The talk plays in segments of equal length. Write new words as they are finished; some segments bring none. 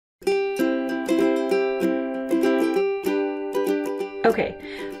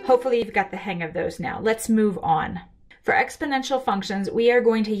Okay, hopefully you've got the hang of those now. Let's move on. For exponential functions, we are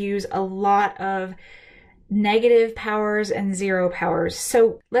going to use a lot of negative powers and zero powers.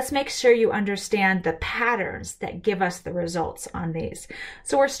 So let's make sure you understand the patterns that give us the results on these.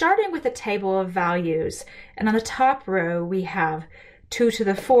 So we're starting with a table of values, and on the top row we have 2 to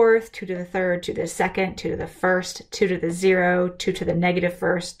the 4th, 2 to the 3rd, 2 to the 2nd, 2 to the 1st, 2 to the 0, 2 to the negative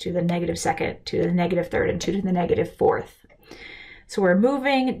 1st, 2 to the negative 2nd, 2 to the negative 3rd, and 2 to the negative 4th. So we're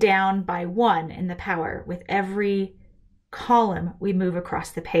moving down by 1 in the power with every column we move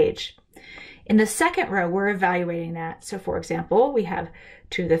across the page. In the second row, we're evaluating that. So for example, we have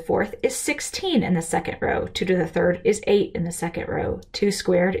 2 to the 4th is 16 in the second row. 2 to the 3rd is 8 in the second row. 2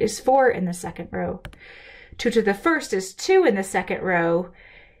 squared is 4 in the second row. 2 to the 1st is 2 in the second row.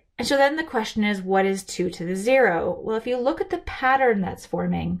 And so then the question is, what is 2 to the 0? Well, if you look at the pattern that's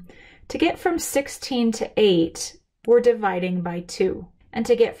forming, to get from 16 to 8, we're dividing by 2. And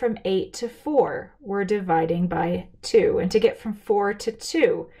to get from 8 to 4, we're dividing by 2. And to get from 4 to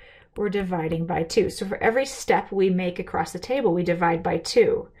 2, we're dividing by 2. So for every step we make across the table, we divide by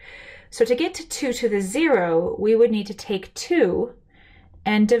 2. So to get to 2 to the 0, we would need to take 2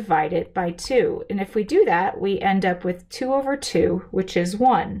 and divide it by 2. And if we do that, we end up with 2 over 2, which is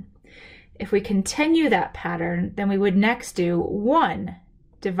 1. If we continue that pattern, then we would next do 1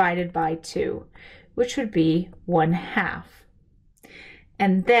 divided by 2, which would be 1/2.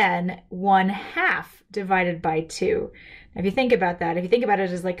 And then 1/2 divided by 2. Now, if you think about that, if you think about it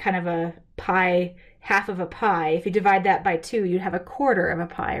as like kind of a pie, half of a pie, if you divide that by 2, you'd have a quarter of a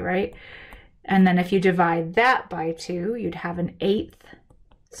pie, right? And then if you divide that by 2, you'd have an 1/8.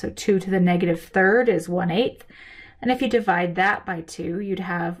 So 2 to the negative 3rd is 1/8. And if you divide that by 2, you'd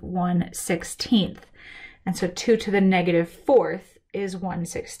have 1/16. And so 2 to the negative 4th is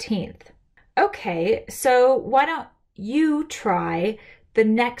 1/16. Okay, so why don't you try the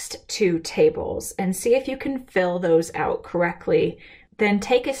next two tables and see if you can fill those out correctly. Then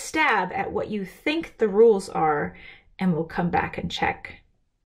take a stab at what you think the rules are, and we'll come back and check.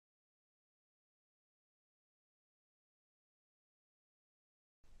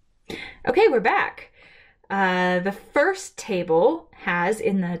 Okay, we're back. The first table has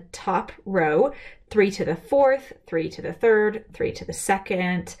in the top row 3 to the 4th, 3 to the 3rd, 3 to the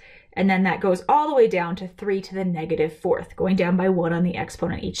 2nd, and then that goes all the way down to 3 to the negative 4th, going down by 1 on the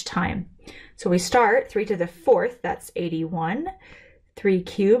exponent each time. So we start 3 to the 4th, that's 81. 3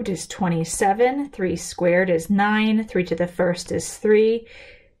 cubed is 27. 3 squared is 9. 3 to the 1st is 3.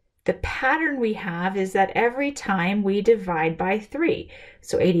 The pattern we have is that every time we divide by 3.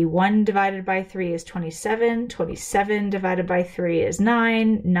 So 81 divided by 3 is 27. 27 divided by 3 is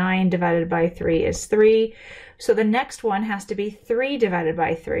 9. 9 divided by 3 is 3. So the next one has to be 3 divided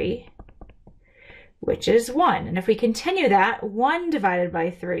by 3, which is 1. And if we continue that, 1 divided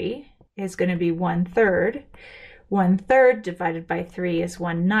by 3 is going to be 1/3. 1/3 divided by 3 is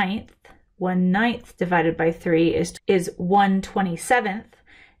 1/9. 1/9 divided by 3 is 1/27th.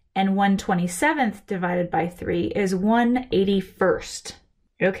 And 1/27th divided by 3 is 1/81st.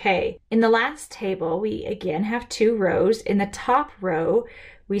 Okay, in the last table, we again have two rows. In the top row,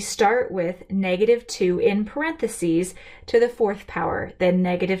 we start with -2 in parentheses to the 4th power, then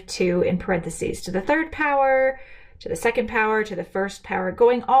 -2 in parentheses to the 3rd power, to the 2nd power, to the 1st power,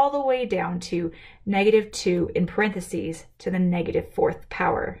 going all the way down to -2 in parentheses to the -4th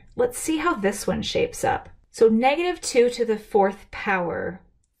power. Let's see how this one shapes up. So -2 to the 4th power.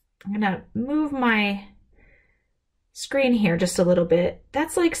 I'm going to move my screen here just a little bit.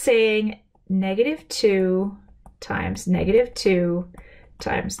 That's like saying -2 times -2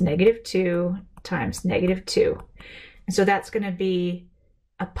 times -2 times -2. And so that's going to be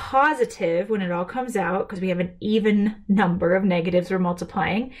a positive when it all comes out, because we have an even number of negatives we're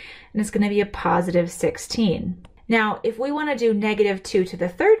multiplying, and it's going to be a positive 16. Now, if we want to do -2 to the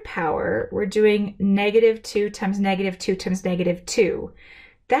 3rd power, we're doing -2 times -2 times -2.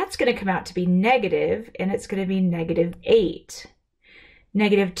 That's going to come out to be negative, and it's going to be -8.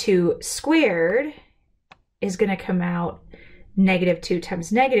 -2 squared is going to come out -2 times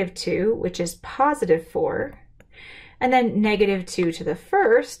 -2, which is positive 4. And then -2 to the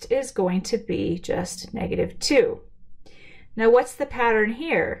 1st is going to be just -2. Now, what's the pattern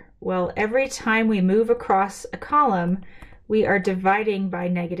here? Well, every time we move across a column, we are dividing by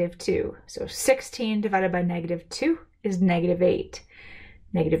 -2. So 16 divided by -2 is -8.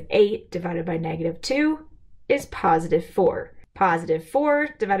 -8 divided by -2 is positive 4. Positive 4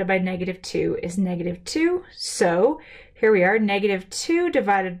 divided by -2 is -2. So here we are, -2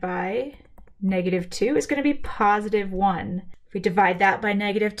 divided by -2 is going to be positive 1. If we divide that by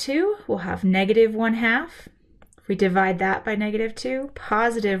 -2, we'll have -1/2. If We divide that by -2,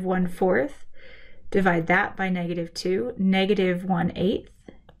 positive 1/4. Divide that by -2, negative 1/8.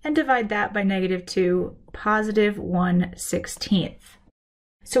 And divide that by -2, positive 1/16.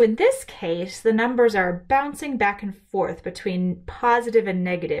 So in this case, the numbers are bouncing back and forth between positive and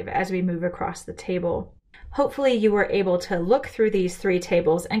negative as we move across the table. Hopefully you were able to look through these three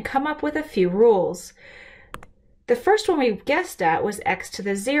tables and come up with a few rules. The first one we guessed at was x to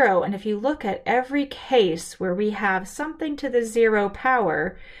the 0, and if you look at every case where we have something to the 0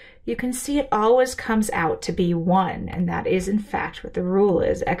 power, you can see it always comes out to be 1, and that is in fact what the rule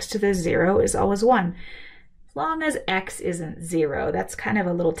is. X to the 0 is always 1. As long as x isn't 0, that's kind of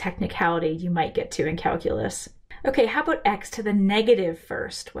a little technicality you might get to in calculus. Okay, how about x to the negative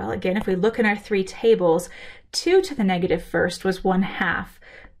first? Well, again, if we look in our three tables, 2 to the negative first was 1/2.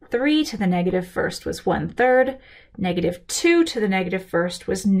 3 to the negative first was 1/3. -2 to the negative first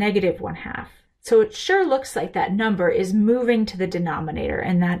was -1/2. So it sure looks like that number is moving to the denominator,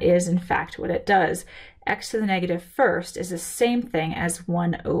 and that is in fact what it does. X to the negative first is the same thing as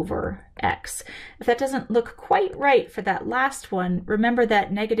 1/x. If that doesn't look quite right for that last one, remember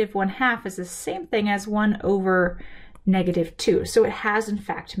that -1/2 is the same thing as 1/2. So it has in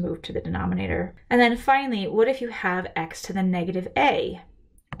fact moved to the denominator. And then finally, what if you have x to the -a?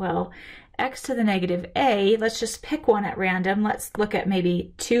 Well, x to the -a, let's just pick one at random. Let's look at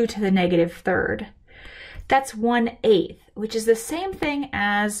maybe 2 to the -3rd. That's 1/8, which is the same thing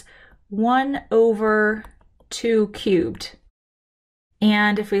as 1/2 cubed.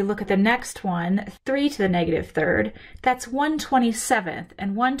 And if we look at the next one, 3 to the -3rd, that's 1/27th.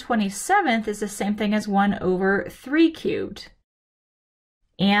 And 1/27th is the same thing as 1/3 cubed.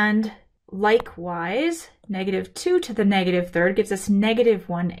 And likewise, -2 to the -3rd gives us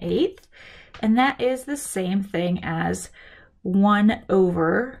 -1/8, and that is the same thing as 1/,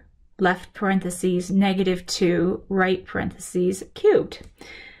 left parentheses, -2, right parentheses, cubed.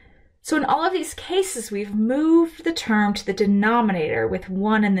 So in all of these cases, we've moved the term to the denominator with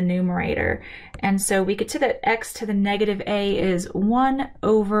 1 in the numerator. And so we get to that x to the -a is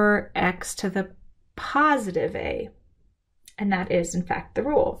 1/x to the +a. And that is in fact the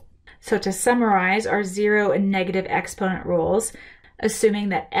rule. So to summarize our 0 and negative exponent rules, assuming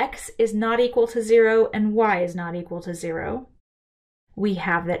that x is not equal to 0 and y is not equal to 0, we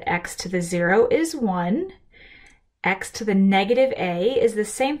have that x to the 0 is 1, x to the -a is the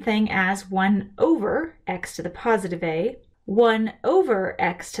same thing as 1/x to the +a,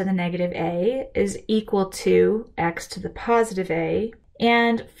 1/x to the -a is equal to x to the +a,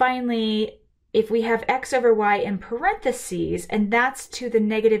 and finally, if we have x over y in parentheses, and that's to the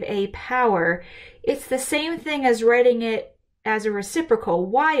 -a power, it's the same thing as writing it as a reciprocal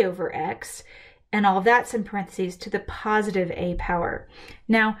y over x, and all that's in parentheses to the +a power.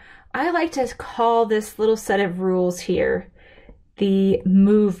 Now, I like to call this little set of rules here the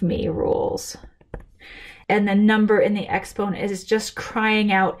move me rules. And the number in the exponent is just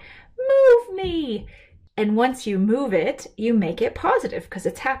crying out, move me! And once you move it, you make it positive because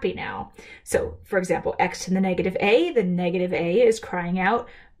it's happy now. So, for example, x to the -a, the -a is crying out,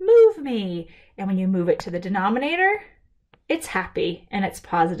 move me. And when you move it to the denominator, it's happy and it's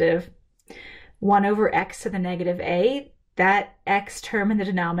positive. 1/x to the -a, that x term in the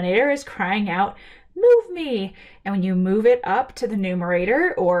denominator is crying out, move me. And when you move it up to the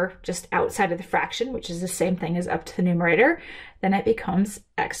numerator, or just outside of the fraction, which is the same thing as up to the numerator, then it becomes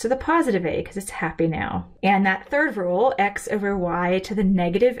x to the +a because it's happy now. And that third rule, x over y to the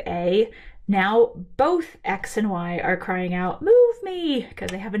 -a, now both x and y are crying out, move me,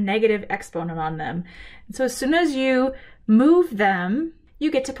 because they have a negative exponent on them. And so as soon as you move them,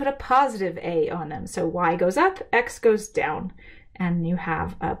 you get to put a positive a on them. So y goes up, x goes down, and you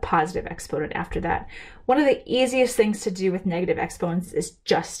have a positive exponent after that. One of the easiest things to do with negative exponents is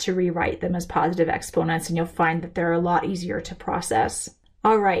just to rewrite them as positive exponents, and you'll find that they're a lot easier to process.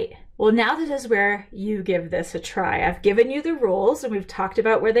 All right, well, now this is where you give this a try. I've given you the rules and we've talked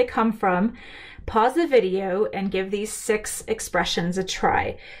about where they come from. Pause the video and give these 6 expressions a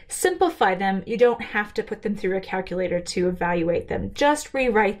try. Simplify them. You don't have to put them through a calculator to evaluate them. Just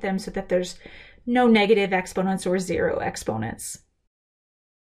rewrite them so that there's no negative exponents or 0 exponents.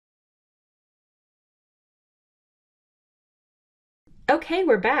 Okay,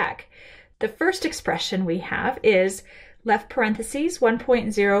 we're back. The first expression we have is left parentheses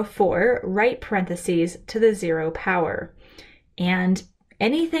 1.04, right parentheses to the 0 power. And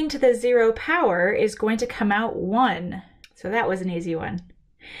anything to the 0 power is going to come out 1. So that was an easy one.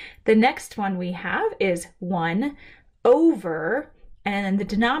 The next one we have is 1 over And in the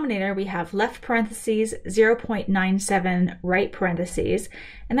denominator, we have left parentheses, 0.97 right parentheses,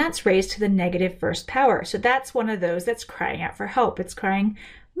 and that's raised to the negative first power. So that's one of those that's crying out for help. It's crying,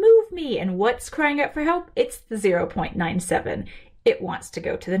 move me. And what's crying out for help? It's the 0.97. It wants to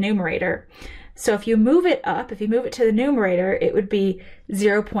go to the numerator. So if you move it up, if you move it to the numerator, it would be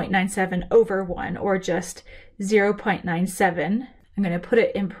 0.97 over 1, or just 0.97. I'm going to put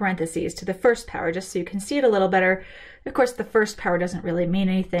it in parentheses to the first power just so you can see it a little better. Of course, the first power doesn't really mean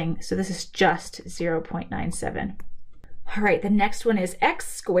anything, so this is just 0.97. All right, the next one is x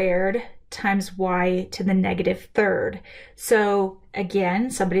squared times y to the negative third. So again,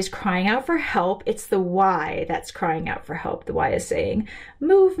 somebody's crying out for help. It's the y that's crying out for help. The y is saying,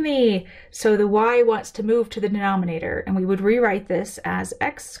 move me. So the y wants to move to the denominator, and we would rewrite this as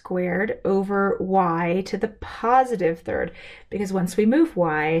x squared over y to the positive third, because once we move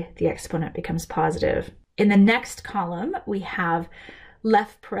y, the exponent becomes positive. In the next column, we have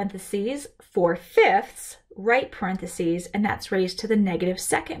left parentheses 4/5, right parentheses, and that's raised to the negative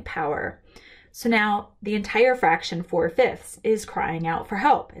second power. So now the entire fraction 4/5 is crying out for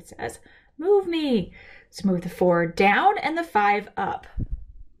help. It says, move me. So move the 4 down and the 5 up,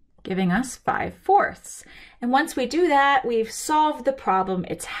 giving us 5/4. And once we do that, we've solved the problem.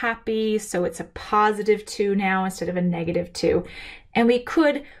 It's happy, so it's a positive 2 now instead of a negative 2. And we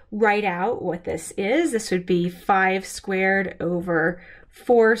could write out what this is. This would be 5 squared over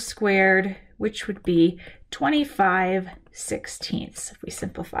 4 squared, which would be 25/16 if we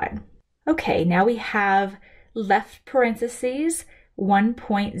simplified. Okay, now we have left parentheses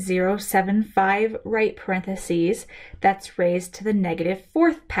 1.075 right parentheses, that's raised to the negative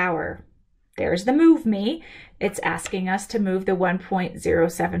fourth power. There's the move me. It's asking us to move the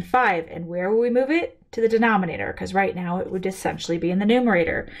 1.075, and where will we move it? To the denominator, because right now it would essentially be in the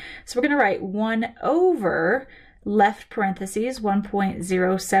numerator. So we're going to write 1 over left parentheses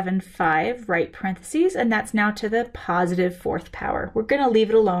 1.075 right parentheses, and that's now to the positive fourth power. We're going to leave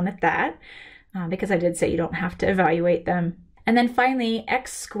it alone at that because I did say you don't have to evaluate them. And then finally,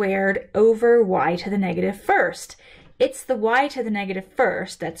 x squared over y to the negative first. It's the y to the negative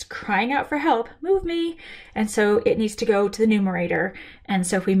first that's crying out for help, move me. And so it needs to go to the numerator. And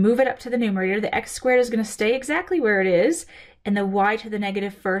so if we move it up to the numerator, the x squared is going to stay exactly where it is. And the y to the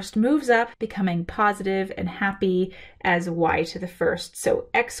negative first moves up, becoming positive and happy as y to the first. So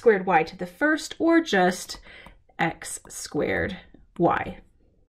x squared y to the first, or just x squared y.